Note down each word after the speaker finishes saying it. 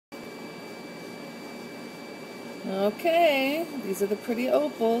Okay, these are the pretty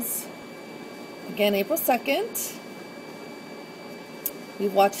opals. Again, April 2nd. We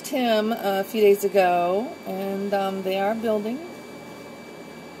watched him a few days ago, and they are building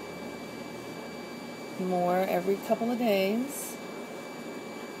more every couple of days.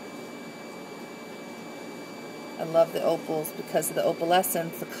 I love the opals because of the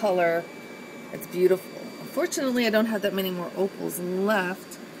opalescence, the color. It's beautiful. Unfortunately, I don't have that many more opals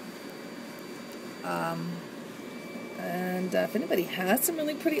left. And if anybody has some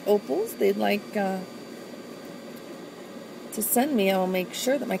really pretty opals they'd like to send me, I'll make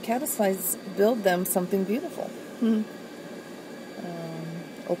sure that my Caddisflies build them something beautiful.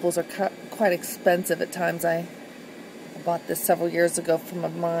 Opals are quite expensive at times. I bought this several years ago from a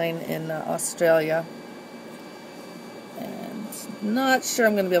mine in Australia. And not sure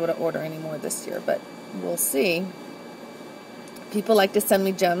I'm going to be able to order any more this year, but we'll see. People like to send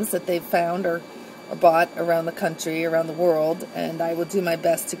me gems that they've found or bought around the country, around the world, and I will do my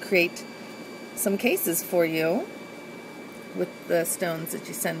best to create some cases for you with the stones that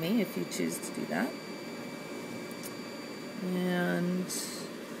you send me, if you choose to do that. And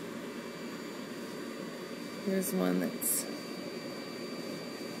here's one that's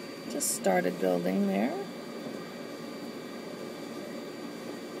just started building there.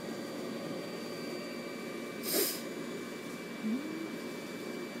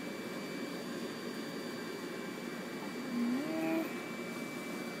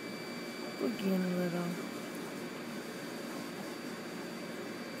 Again a little.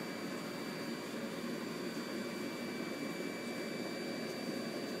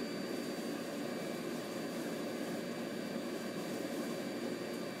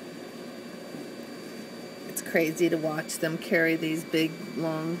 It's crazy to watch them carry these big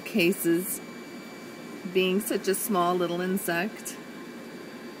long cases, being such a small little insect.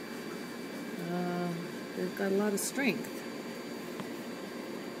 They've got a lot of strength.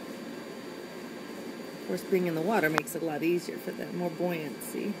 Of course, being in the water makes it a lot easier for them, more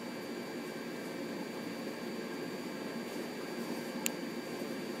buoyancy.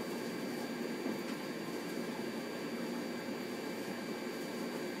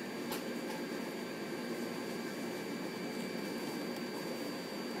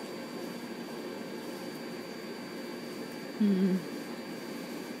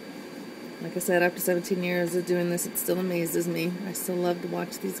 Like I said, after 17 years of doing this, it still amazes me. I still love to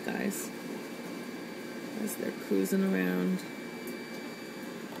watch these guys as they're cruising around.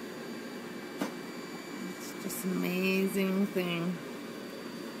 It's just an amazing thing.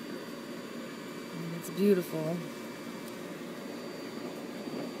 And it's beautiful.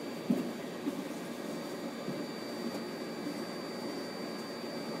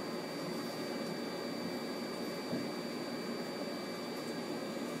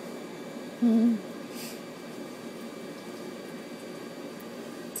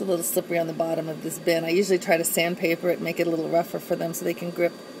 It's a little slippery on the bottom of this bin. I usually try to sandpaper it, make it a little rougher for them so they can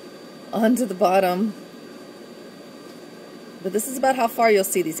grip onto the bottom. But this is about how far you'll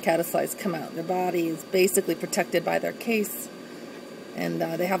see these caddisflies come out. Their body is basically protected by their case, and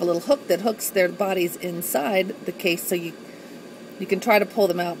they have a little hook that hooks their bodies inside the case, so you can try to pull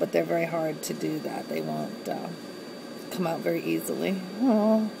them out, but they're very hard to do that. They won't come out very easily.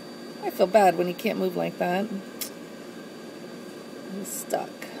 Oh, I feel bad when you can't move like that. He's stuck.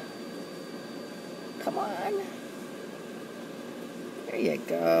 Come on. There you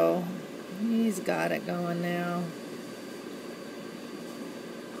go. He's got it going now.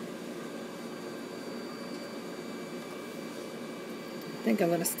 I think I'm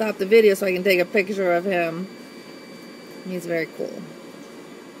going to stop the video so I can take a picture of him. He's very cool.